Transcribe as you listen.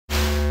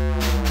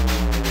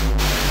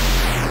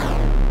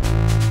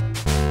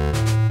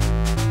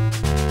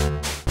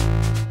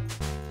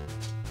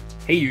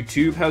Hey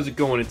YouTube, how's it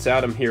going? It's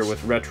Adam here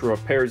with Retro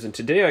Repairs, and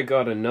today I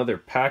got another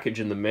package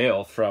in the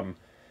mail from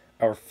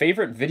our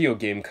favorite video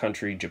game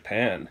country,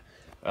 Japan.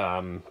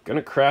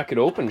 Gonna crack it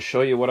open and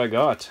show you what I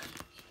got.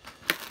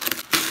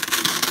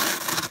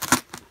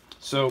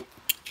 So,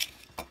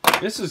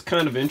 this is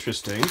kind of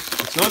interesting.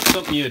 It's not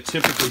something you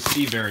typically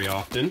see very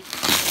often,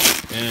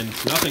 and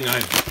nothing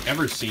I've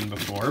ever seen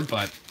before,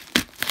 but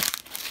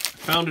I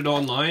found it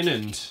online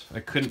and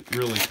I couldn't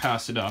really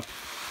pass it up.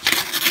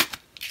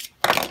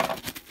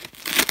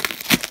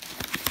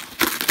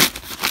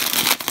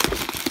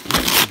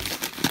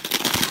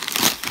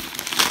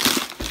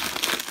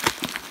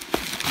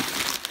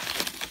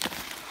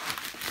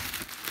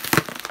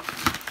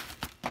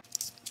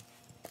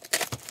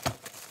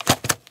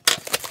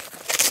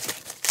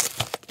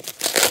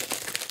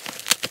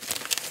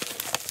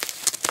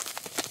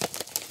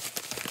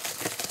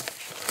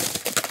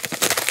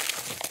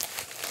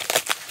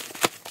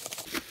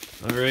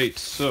 Alright,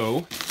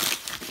 so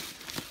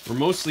we're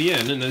mostly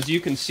in, and as you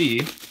can see,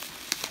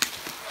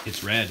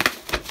 it's red.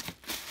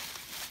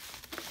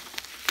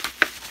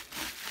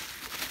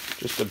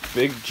 Just a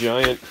big,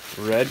 giant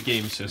red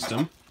game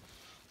system.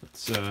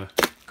 Let's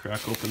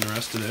crack open the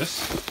rest of this.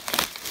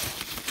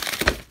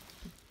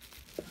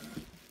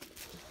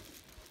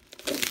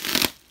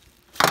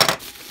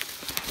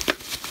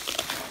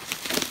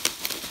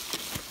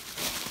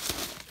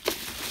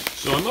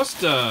 So I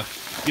must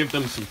give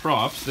them some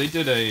props. They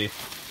did a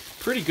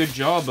pretty good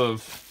job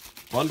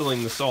of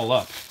bundling this all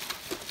up.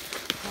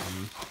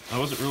 I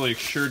wasn't really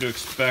sure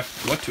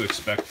what to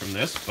expect from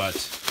this, but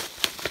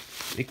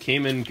it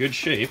came in good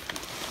shape.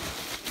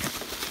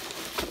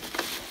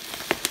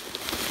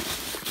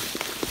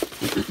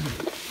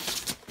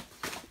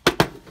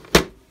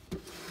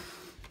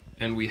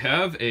 And we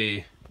have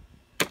a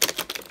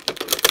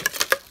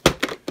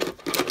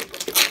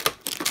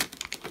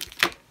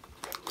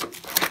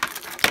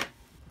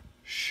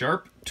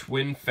Sharp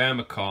Twin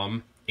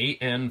Famicom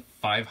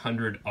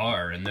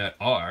AN500R, and that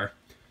R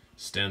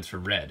stands for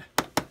red,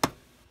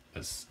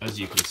 as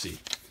you can see.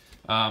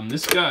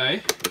 This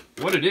guy,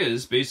 what it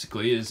is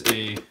basically is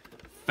a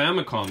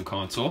Famicom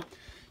console.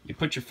 You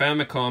put your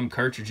Famicom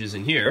cartridges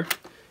in here,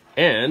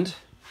 and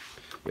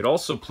it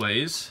also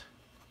plays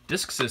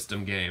Disk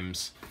System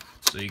games.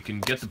 So you can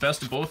get the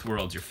best of both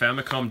worlds, your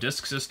Famicom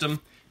Disk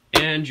System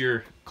and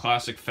your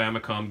classic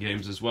Famicom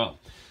games as well.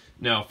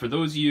 Now, for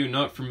those of you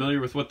not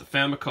familiar with what the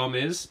Famicom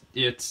is,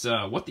 it's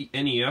what the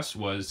NES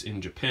was in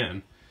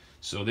Japan.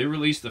 So they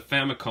released the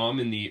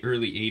Famicom in the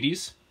early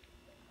 80s,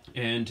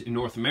 and in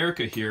North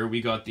America here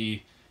we got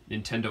the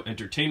Nintendo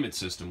Entertainment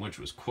System, which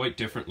was quite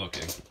different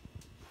looking.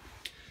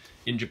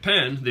 In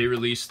Japan, they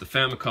released the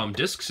Famicom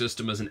Disk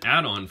System as an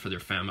add-on for their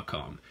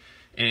Famicom,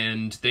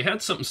 and they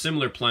had something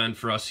similar planned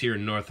for us here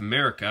in North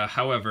America.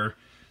 However,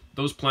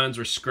 those plans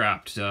were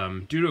scrapped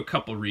due to a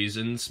couple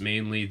reasons,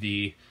 mainly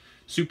the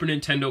Super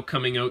Nintendo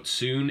coming out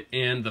soon,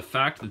 and the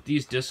fact that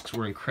these discs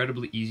were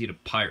incredibly easy to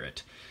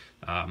pirate.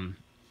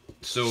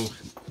 So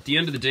at the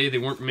end of the day, they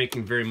weren't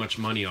making very much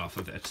money off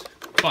of it.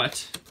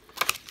 But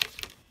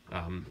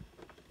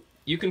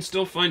you can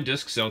still find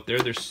discs out there.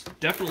 They're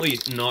definitely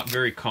not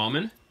very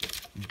common,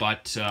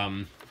 but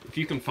if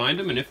you can find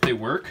them and if they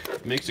work,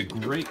 it makes a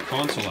great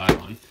console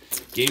add-on.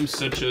 Games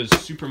such as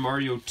Super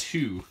Mario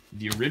 2,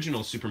 the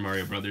original Super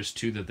Mario Bros.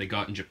 2 that they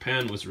got in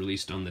Japan, was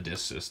released on the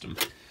disc system.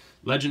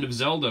 Legend of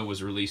Zelda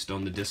was released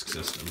on the disk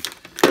system.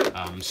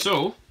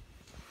 So,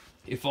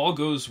 if all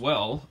goes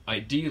well,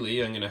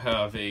 ideally I'm going to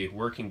have a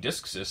working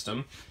disk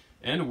system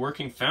and a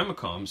working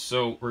Famicom.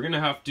 So we're going to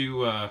have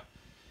to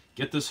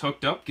get this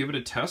hooked up, give it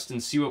a test,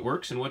 and see what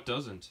works and what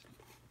doesn't.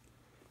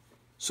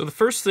 So the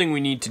first thing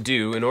we need to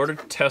do in order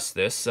to test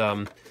this,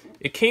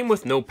 it came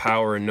with no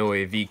power and no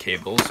AV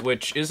cables,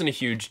 which isn't a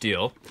huge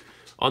deal.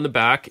 On the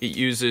back it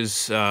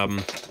uses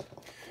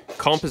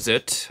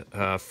composite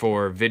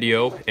for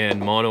video and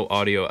mono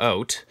audio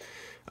out,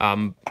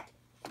 and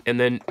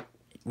then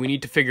we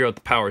need to figure out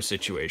the power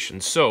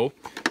situation. So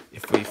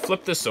if we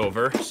flip this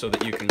over so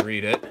that you can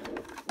read it,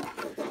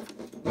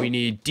 we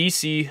need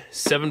DC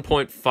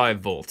 7.5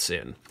 volts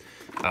in.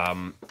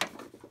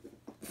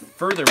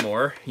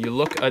 Furthermore, you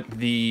look at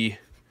the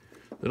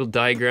little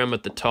diagram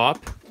at the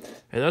top,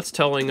 and that's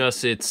telling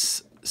us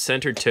it's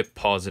center tip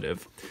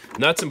positive.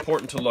 And that's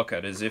important to look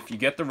at, is if you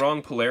get the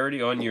wrong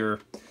polarity on your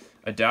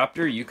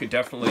adapter, you could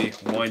definitely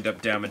wind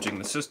up damaging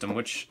the system,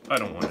 which I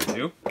don't want to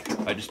do.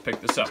 I just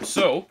picked this up.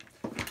 So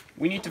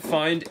we need to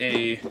find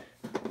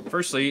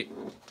firstly,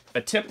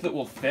 a tip that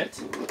will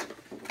fit,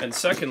 and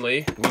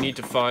secondly, we need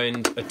to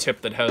find a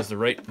tip that has the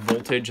right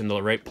voltage and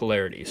the right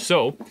polarity.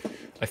 So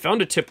I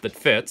found a tip that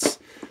fits.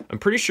 I'm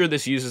pretty sure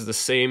this uses the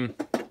same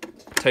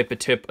type of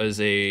tip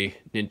as a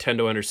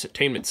Nintendo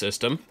Entertainment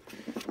System.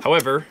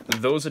 However,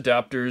 those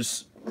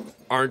adapters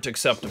aren't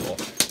acceptable.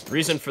 The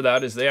reason for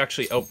that is they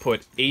actually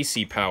output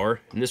AC power,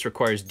 and this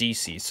requires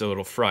DC, so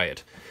it'll fry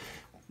it.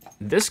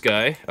 This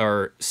guy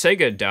are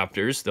Sega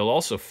adapters. They'll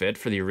also fit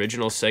for the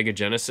original Sega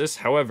Genesis.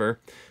 However,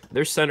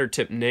 they're center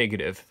tip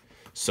negative.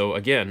 So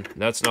again,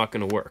 that's not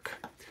going to work.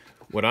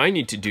 What I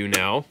need to do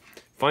now,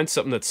 find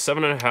something that's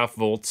 7.5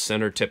 volts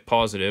center tip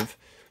positive,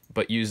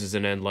 but uses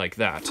an end like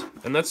that.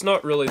 And that's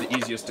not really the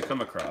easiest to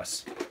come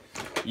across.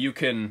 You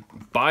can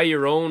buy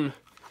your own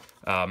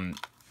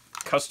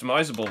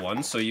customizable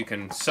one, so you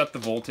can set the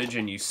voltage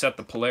and you set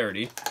the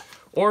polarity,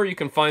 or you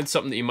can find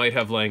something that you might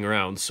have laying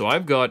around. So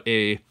I've got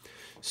a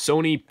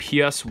Sony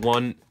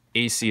PS1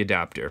 AC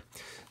adapter.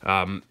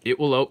 It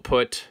will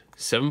output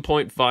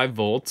 7.5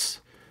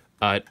 volts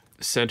at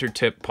center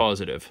tip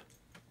positive,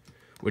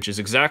 which is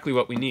exactly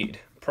what we need.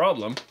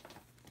 Problem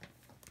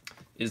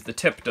is the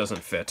tip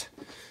doesn't fit.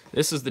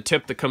 This is the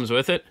tip that comes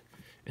with it,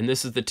 and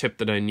this is the tip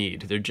that I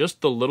need. They're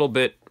just a little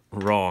bit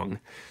wrong.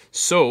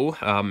 So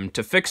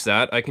to fix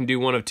that, I can do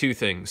one of two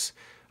things.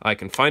 I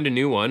can find a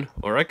new one,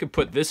 or I could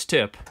put this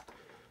tip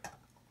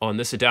on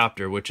this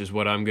adapter, which is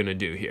what I'm going to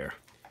do here.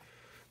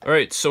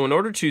 Alright, so in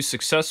order to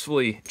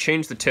successfully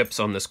change the tips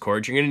on this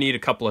cord, you're going to need a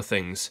couple of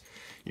things.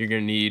 You're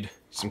going to need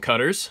some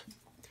cutters,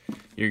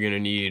 you're going to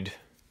need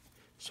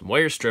some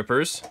wire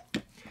strippers,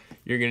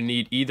 you're going to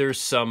need either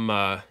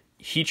some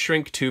heat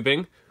shrink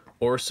tubing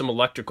or some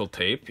electrical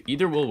tape.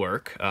 Either will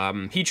work.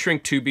 Heat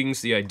shrink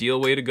tubing's the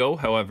ideal way to go,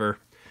 however,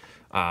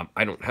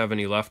 I don't have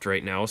any left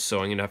right now, so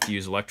I'm going to have to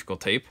use electrical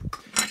tape.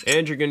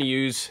 And you're going to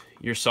use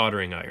your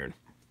soldering iron.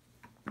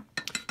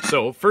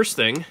 So first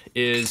thing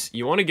is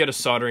you want to get a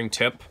soldering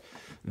tip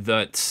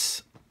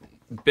that's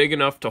big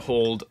enough to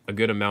hold a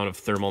good amount of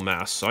thermal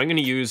mass. So I'm going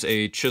to use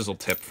a chisel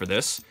tip for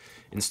this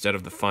instead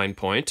of the fine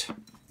point.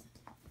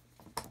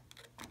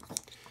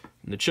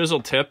 And the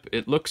chisel tip,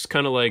 it looks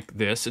kind of like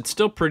this. It's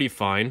still pretty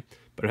fine,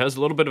 but it has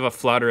a little bit of a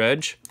flatter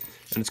edge,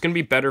 and it's going to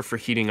be better for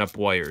heating up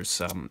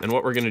wires. And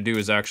what we're going to do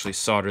is actually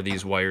solder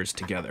these wires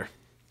together.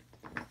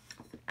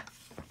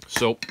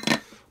 So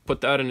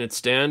put that in its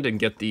stand and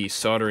get the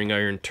soldering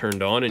iron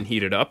turned on and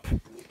heat it up.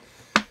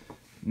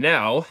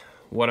 Now,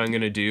 what I'm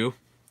going to do,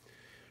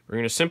 we're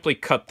going to simply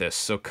cut this.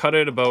 So cut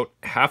it about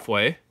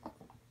halfway.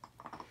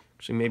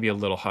 Actually, maybe a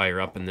little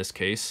higher up in this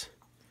case.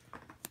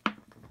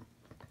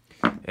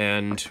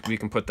 And we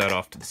can put that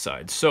off to the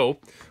side. So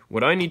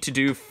what I need to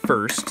do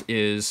first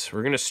is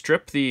we're going to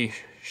strip the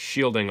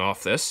shielding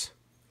off this,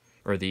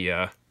 or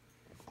the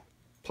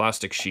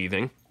plastic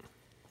sheathing.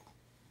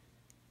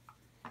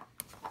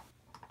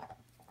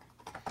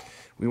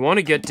 We want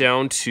to get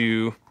down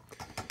to,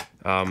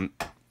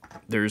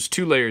 there's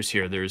two layers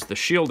here. There's the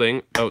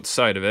shielding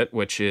outside of it,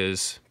 which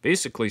is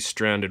basically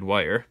stranded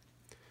wire.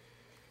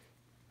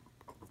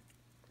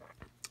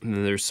 And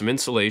then there's some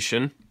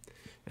insulation.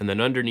 And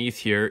then underneath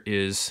here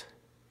is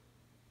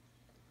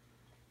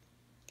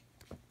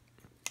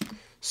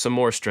some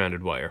more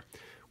stranded wire.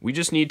 We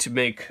just need to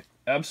make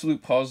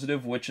absolute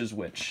positive which is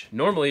which.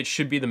 Normally it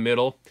should be the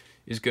middle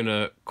is going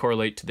to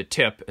correlate to the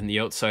tip, and the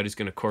outside is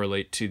going to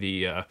correlate to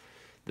the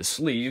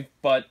sleeve,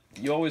 but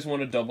you always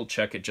want to double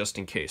check it just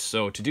in case.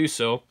 So to do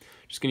so, I'm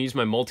just going to use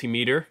my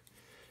multimeter,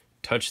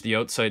 touch the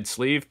outside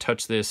sleeve,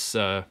 touch this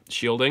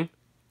shielding.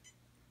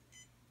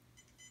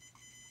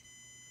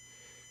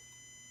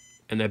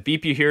 And that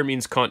beep you hear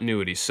means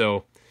continuity,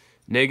 so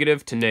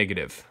negative to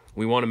negative.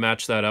 We want to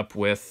match that up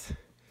with,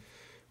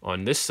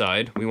 on this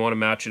side, we want to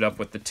match it up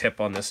with the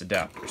tip on this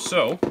adapter.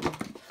 So,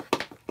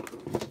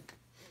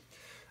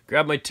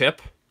 grab my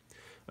tip.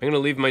 I'm going to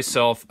leave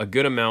myself a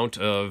good amount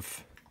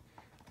of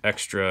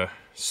extra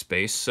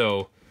space,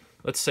 so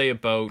let's say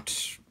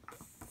about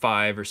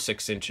 5 or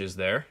 6 inches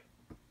there.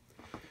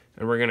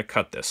 And we're going to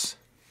cut this.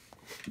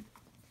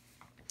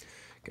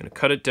 Going to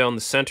cut it down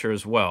the center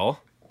as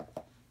well.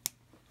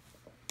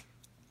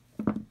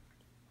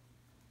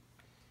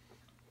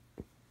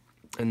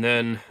 And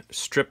then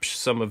strip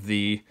some of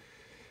the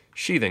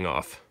sheathing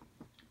off.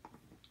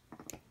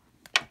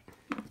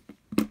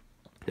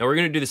 Now we're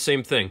going to do the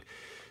same thing.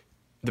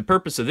 The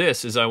purpose of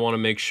this is I want to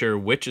make sure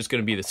which is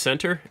going to be the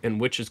center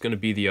and which is going to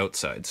be the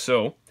outside.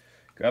 So,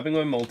 grabbing my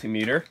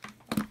multimeter,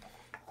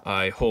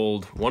 I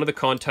hold one of the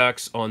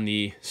contacts on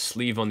the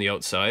sleeve on the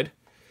outside,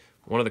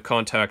 one of the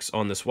contacts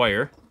on this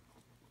wire,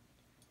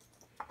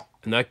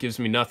 and that gives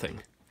me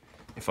nothing.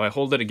 If I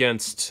hold it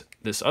against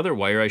this other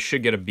wire, I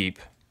should get a beep.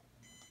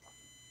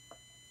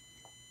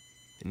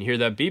 And you hear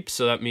that beep,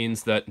 so that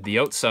means that the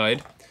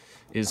outside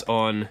is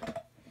on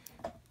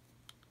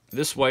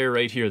this wire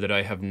right here that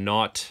I have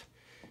not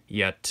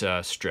yet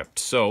stripped.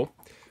 So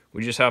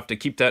we just have to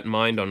keep that in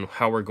mind on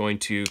how we're going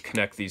to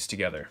connect these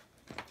together.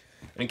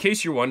 And in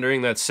case you're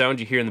wondering, that sound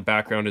you hear in the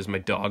background is my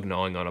dog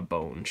gnawing on a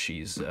bone.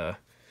 She's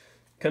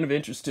kind of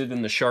interested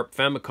in the sharp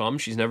Famicom.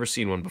 She's never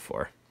seen one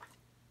before.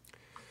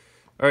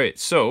 Alright,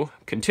 so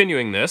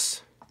continuing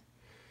this,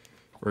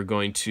 we're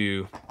going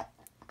to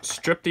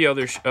strip the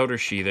outer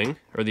sheathing,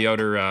 or the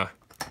outer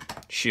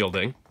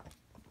shielding.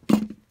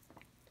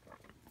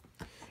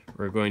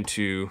 We're going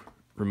to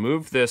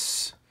remove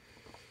this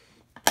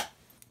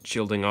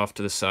shielding off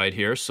to the side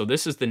here. So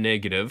this is the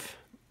negative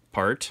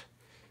part,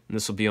 and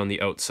this will be on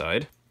the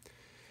outside.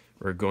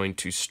 We're going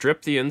to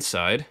strip the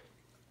inside.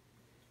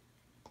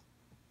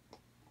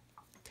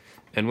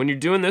 And when you're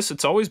doing this,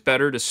 it's always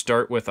better to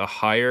start with a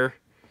higher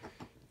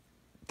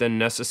than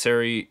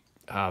necessary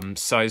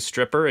size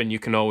stripper, and you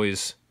can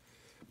always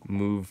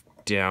move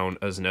down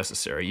as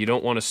necessary. You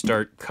don't want to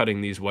start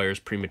cutting these wires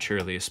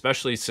prematurely,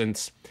 especially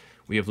since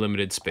we have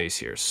limited space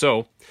here.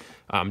 So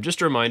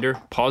just a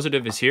reminder,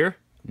 positive is here,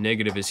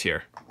 negative is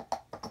here.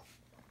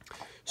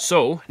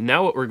 So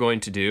now what we're going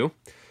to do,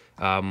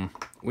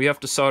 we have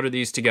to solder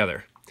these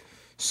together.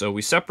 So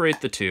we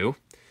separate the two.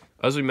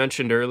 As we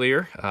mentioned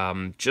earlier,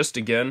 just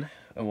again,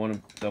 I want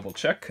to double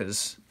check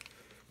because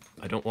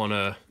I don't want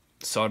to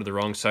solder the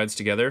wrong sides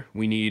together.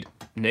 We need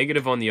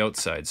negative on the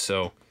outside,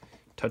 so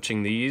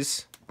touching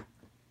these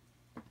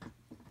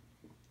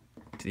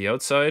to the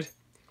outside.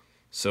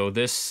 So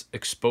this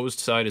exposed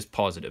side is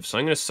positive. So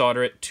I'm going to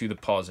solder it to the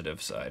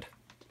positive side.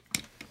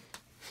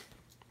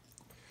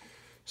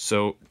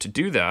 So to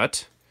do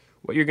that,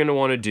 what you're going to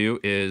want to do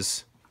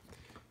is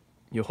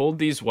you hold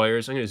these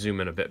wires. I'm going to zoom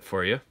in a bit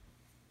for you.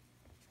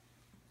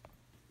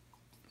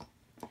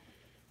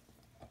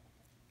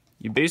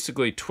 You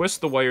basically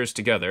twist the wires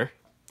together.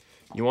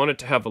 You want it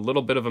to have a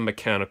little bit of a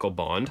mechanical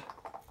bond.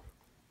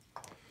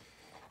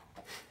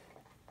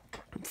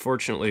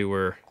 Unfortunately,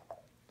 I'm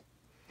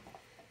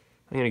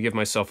going to give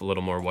myself a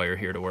little more wire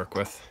here to work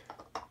with.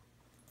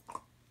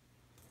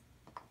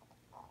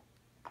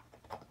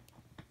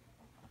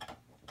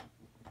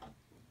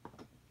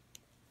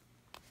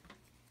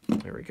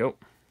 There we go.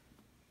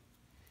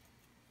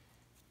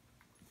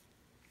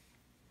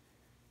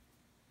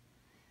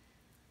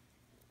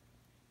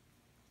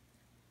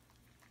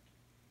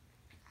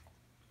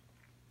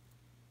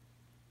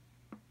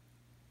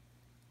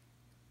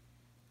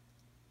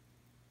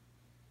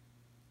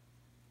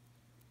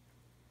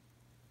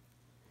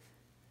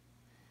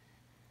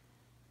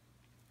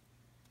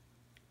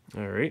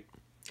 All right,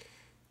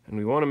 and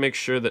we want to make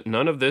sure that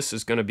none of this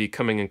is going to be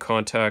coming in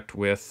contact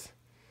with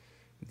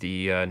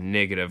the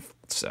negative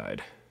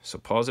side. So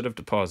positive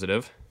to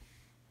positive.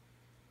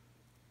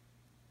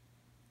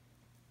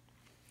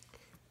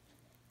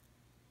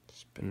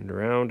 Spin it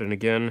around, and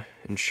again,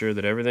 ensure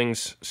that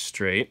everything's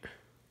straight.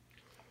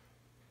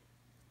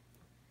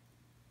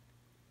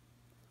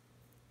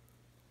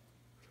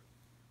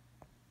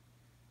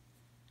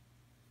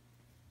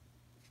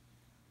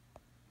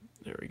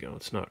 There we go.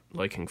 It's not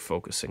liking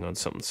focusing on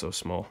something so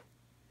small.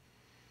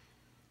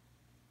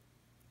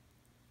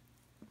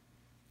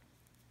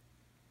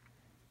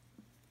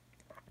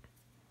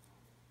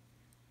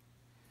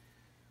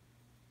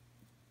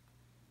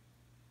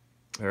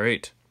 All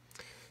right.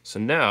 So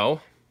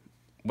now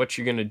what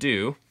you're going to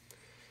do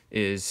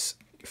is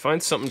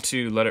find something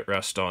to let it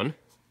rest on.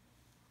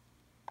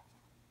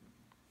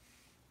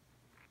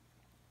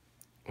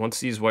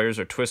 Once these wires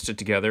are twisted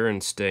together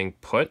and staying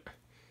put,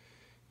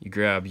 you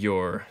grab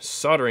your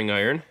soldering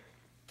iron.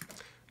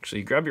 Actually,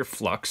 you grab your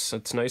flux.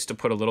 It's nice to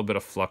put a little bit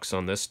of flux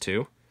on this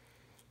too.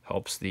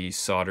 Helps the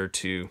solder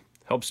to,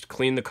 helps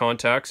clean the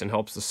contacts and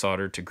helps the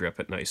solder to grip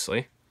it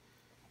nicely.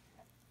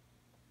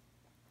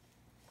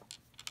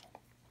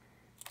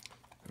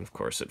 And of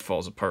course, it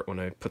falls apart when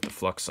I put the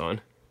flux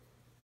on.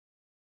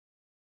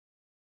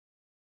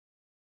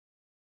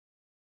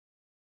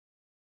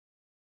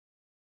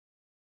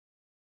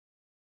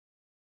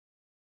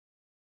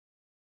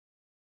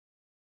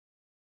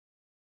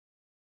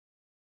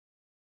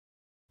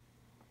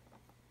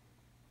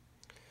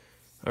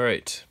 All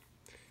right,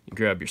 you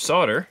grab your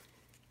solder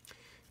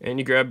and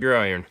you grab your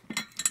iron.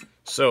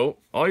 So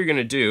all you're going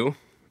to do,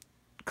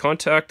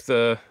 contact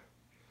the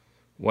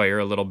wire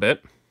a little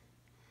bit.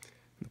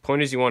 The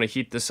point is you want to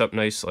heat this up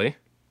nicely.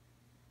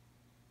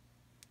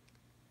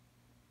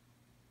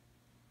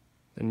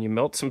 Then you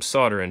melt some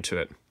solder into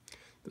it.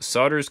 The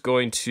solder is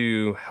going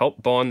to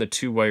help bond the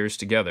two wires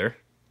together.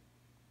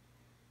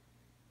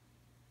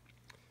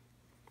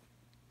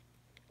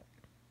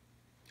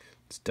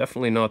 It's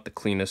definitely not the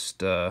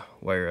cleanest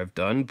wire I've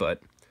done,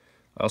 but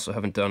I also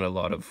haven't done a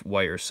lot of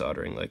wire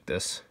soldering like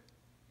this.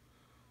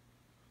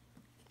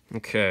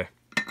 Okay,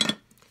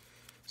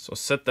 so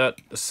set that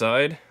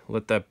aside,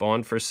 let that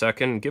bond for a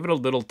second, give it a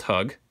little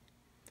tug,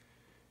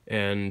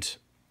 and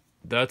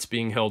that's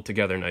being held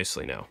together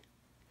nicely now.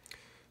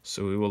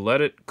 So we will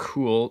let it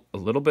cool a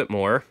little bit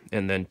more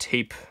and then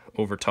tape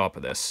over top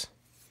of this.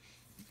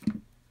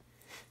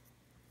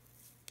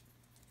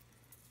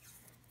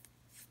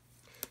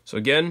 So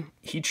again,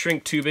 heat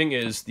shrink tubing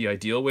is the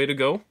ideal way to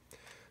go,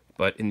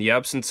 but in the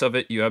absence of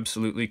it, you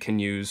absolutely can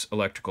use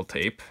electrical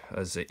tape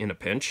as in a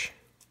pinch.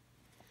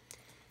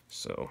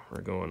 So we're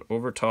going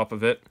over top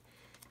of it,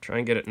 try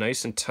and get it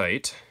nice and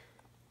tight.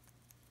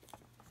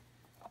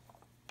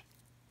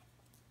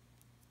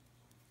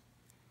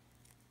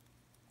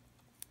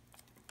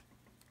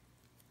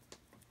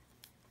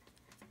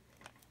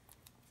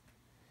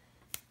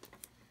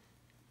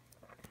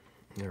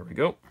 There we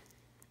go.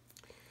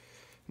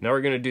 Now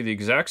we're going to do the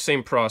exact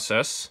same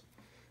process,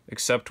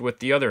 except with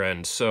the other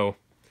end. So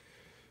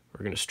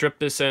we're going to strip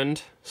this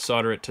end,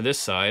 solder it to this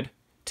side,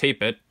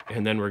 tape it,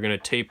 and then we're going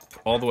to tape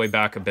all the way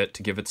back a bit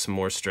to give it some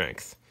more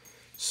strength.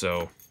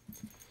 So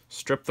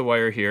strip the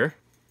wire here.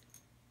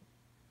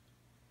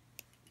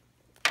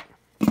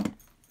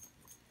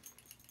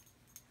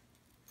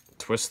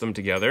 Twist them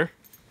together.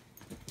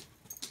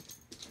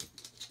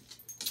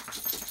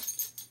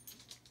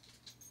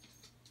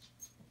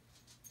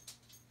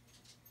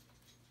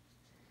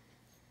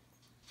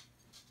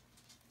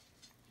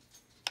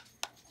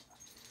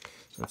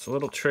 It's a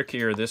little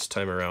trickier this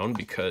time around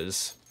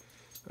because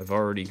I've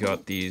already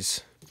got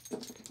these.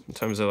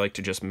 Sometimes I like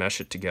to just mesh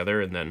it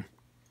together and then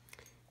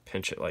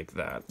pinch it like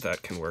that.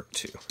 That can work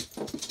too.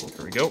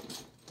 There we go.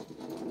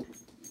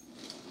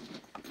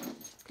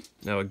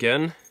 Now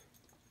again,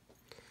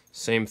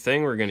 same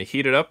thing, we're going to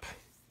heat it up.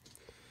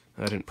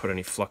 I didn't put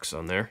any flux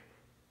on there.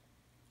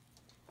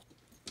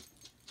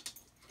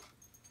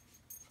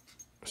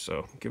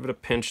 So give it a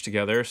pinch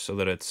together so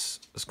that it's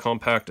as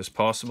compact as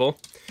possible.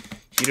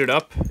 Heat it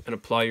up and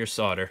apply your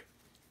solder.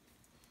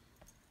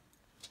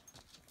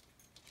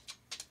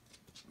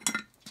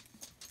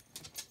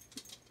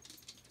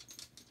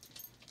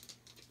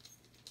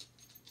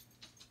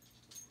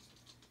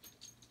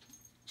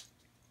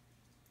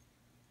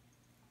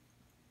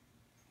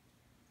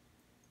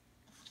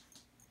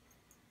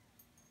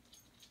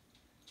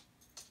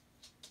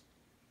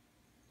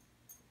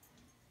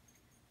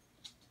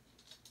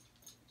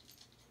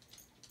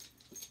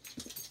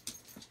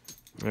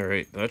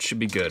 Alright, that should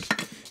be good.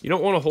 You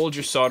don't want to hold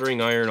your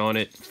soldering iron on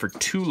it for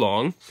too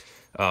long.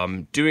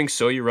 Doing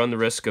so, you run the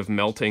risk of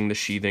melting the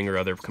sheathing or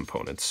other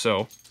components.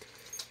 So,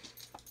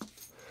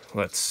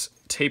 let's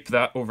tape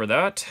that over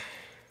that.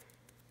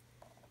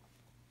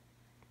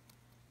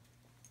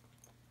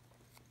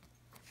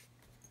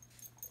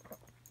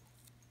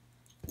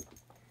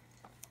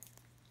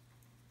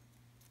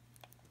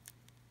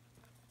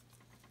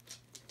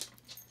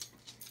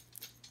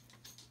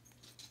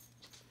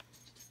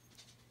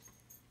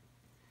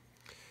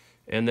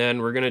 And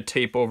then we're going to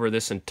tape over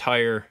this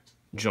entire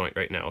joint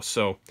right now.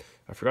 So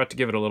I forgot to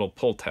give it a little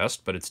pull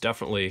test, but it's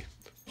definitely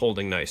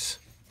holding nice.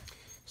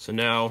 So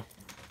now,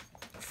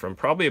 from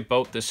probably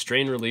about this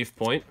strain relief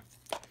point,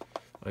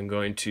 I'm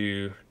going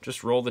to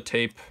just roll the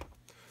tape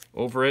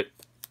over it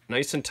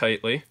nice and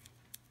tightly.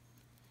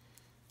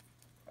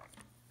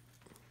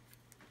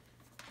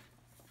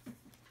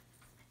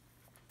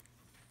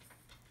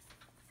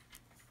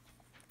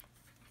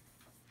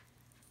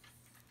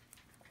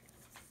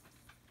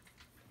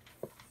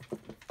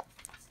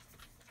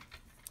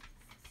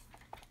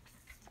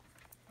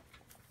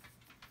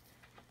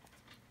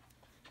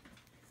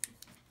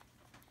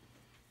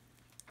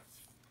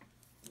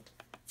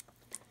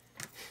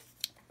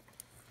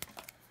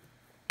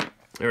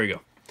 There we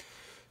go.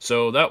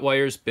 So that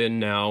wire's been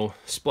now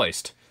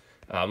spliced.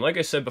 Like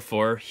I said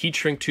before, heat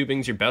shrink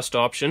tubing's your best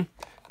option.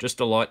 Just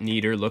a lot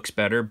neater, looks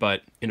better,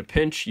 but in a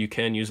pinch you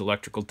can use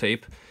electrical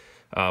tape.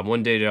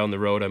 One day down the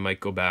road I might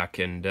go back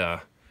and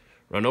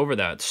run over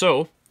that.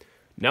 So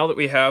now that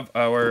we have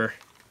our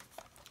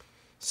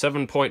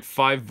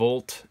 7.5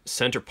 volt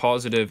center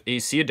positive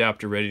AC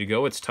adapter ready to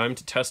go, it's time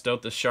to test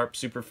out the Sharp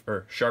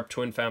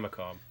Twin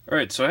Famicom.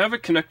 Alright, so I have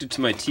it connected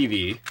to my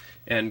TV,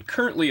 and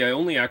currently I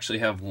only actually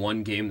have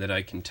one game that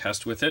I can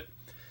test with it,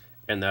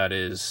 and that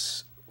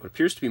is what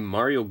appears to be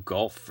Mario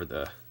Golf for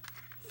the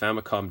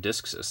Famicom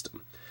Disk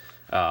System.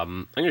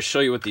 I'm going to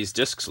show you what these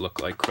discs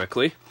look like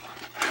quickly.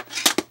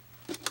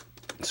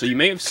 So you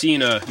may have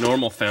seen a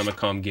normal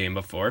Famicom game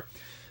before,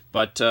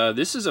 but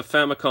this is a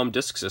Famicom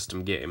Disk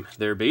System game.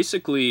 They're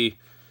basically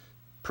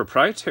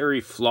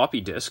proprietary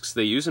floppy disks.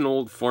 They use an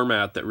old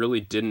format that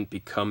really didn't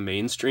become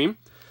mainstream.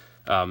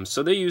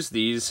 So they use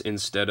these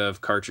instead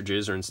of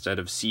cartridges or instead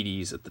of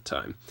CDs at the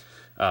time.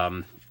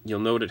 You'll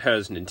note it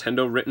has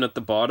Nintendo written at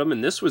the bottom,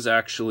 and this was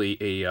actually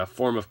a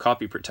form of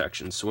copy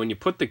protection. So when you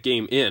put the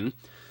game in,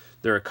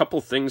 there are a couple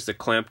things that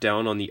clamp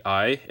down on the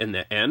I and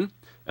the N,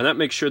 and that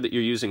makes sure that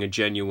you're using a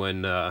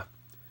genuine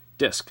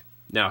disc.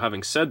 Now,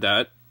 having said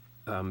that,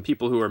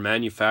 people who are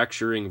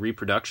manufacturing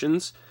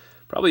reproductions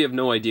probably have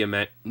no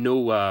idea,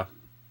 no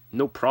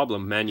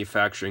problem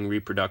manufacturing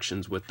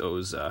reproductions with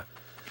those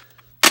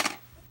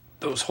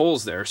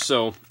holes there.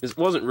 So it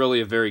wasn't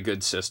really a very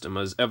good system,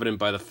 as evident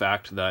by the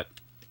fact that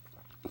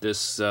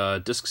this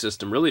disk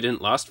system really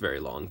didn't last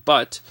very long.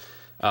 But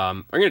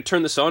I'm going to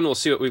turn this on and we'll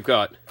see what we've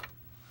got.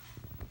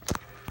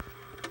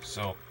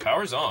 So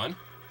power's on.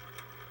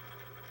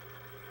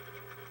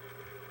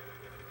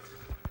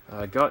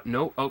 I got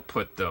no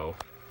output though.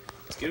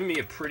 It's giving me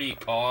a pretty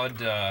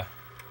odd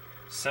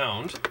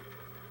sound.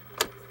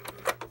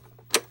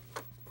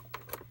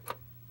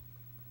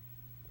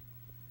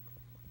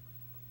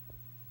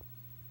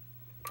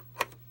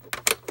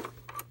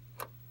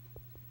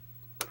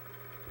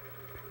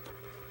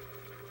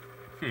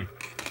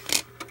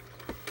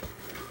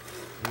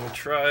 We'll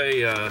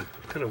try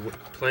kind of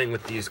playing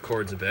with these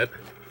cords a bit.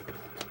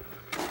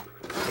 I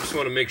just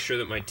want to make sure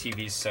that my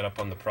TV's set up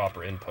on the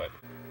proper input.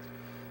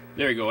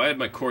 There you go, I had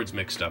my cords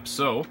mixed up.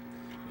 So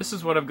this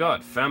is what I've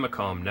got,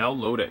 Famicom now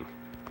loading.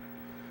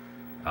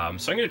 So I'm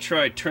going to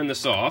try turn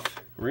this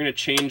off. We're going to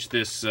change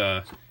this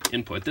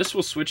input. This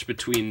will switch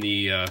between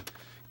the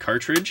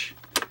cartridge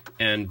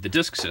and the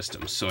disk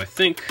system. So I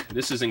think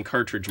this is in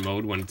cartridge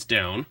mode when it's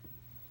down.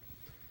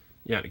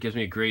 Yeah, it gives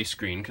me a gray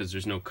screen because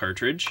there's no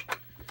cartridge.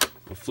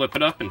 We'll flip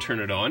it up and turn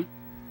it on.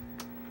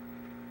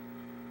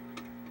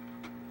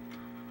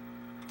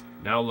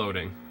 Now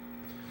loading.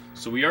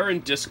 So we are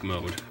in disk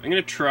mode. I'm going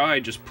to try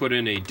just put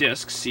in a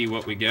disk, see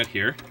what we get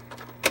here.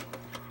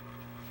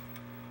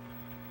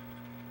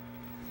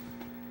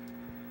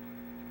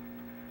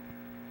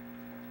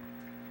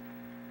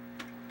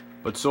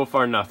 but so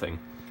far nothing.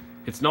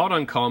 It's not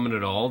uncommon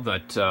at all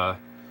that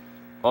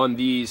on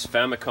these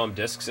Famicom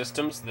disk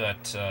systems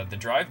that the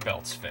drive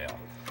belts fail.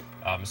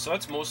 So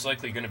that's most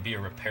likely going to be a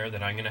repair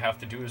that I'm going to have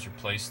to do, is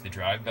replace the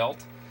drive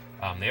belt.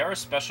 They are a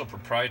special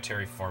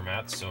proprietary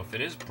format, so if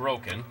it is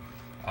broken,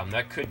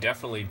 that could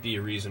definitely be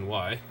a reason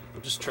why.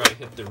 I'll just try to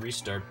hit the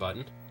restart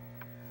button.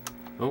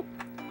 Oh,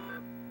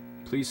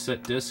 please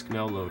set disk,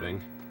 now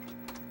loading.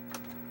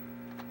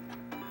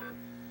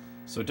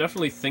 So it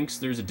definitely thinks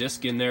there's a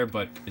disk in there,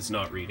 but it's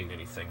not reading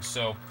anything.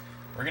 So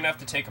we're going to have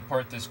to take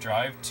apart this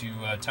drive to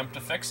attempt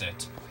to fix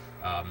it.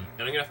 And I'm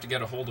going to have to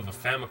get a hold of a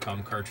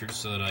Famicom cartridge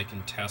so that I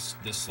can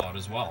test this slot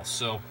as well.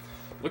 So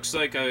looks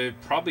like I'm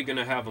probably going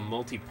to have a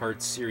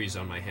multi-part series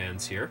on my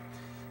hands here.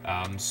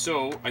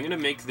 So I'm going to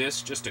make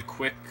this just a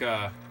quick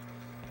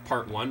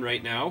part 1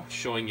 right now,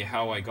 showing you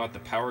how I got the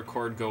power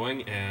cord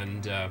going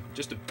and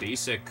just a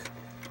basic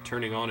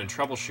turning on and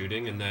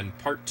troubleshooting. And then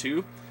part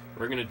 2,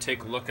 we're going to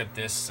take a look at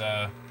this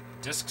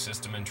disk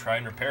system and try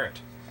and repair it.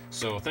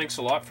 So thanks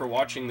a lot for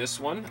watching this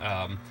one.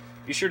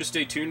 Be sure to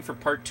stay tuned for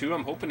part 2.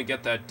 I'm hoping to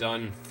get that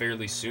done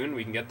fairly soon.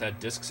 We can get that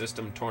disk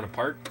system torn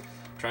apart,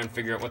 try and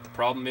figure out what the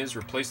problem is,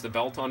 replace the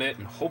belt on it,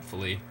 and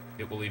hopefully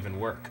it will even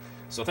work.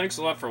 So thanks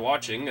a lot for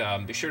watching.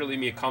 Be sure to leave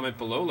me a comment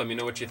below, let me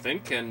know what you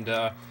think, and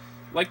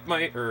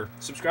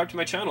subscribe to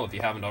my channel if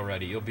you haven't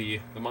already. You'll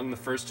be among the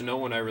first to know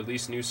when I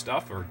release new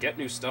stuff or get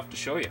new stuff to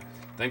show you.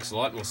 Thanks a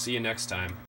lot, and we'll see you next time.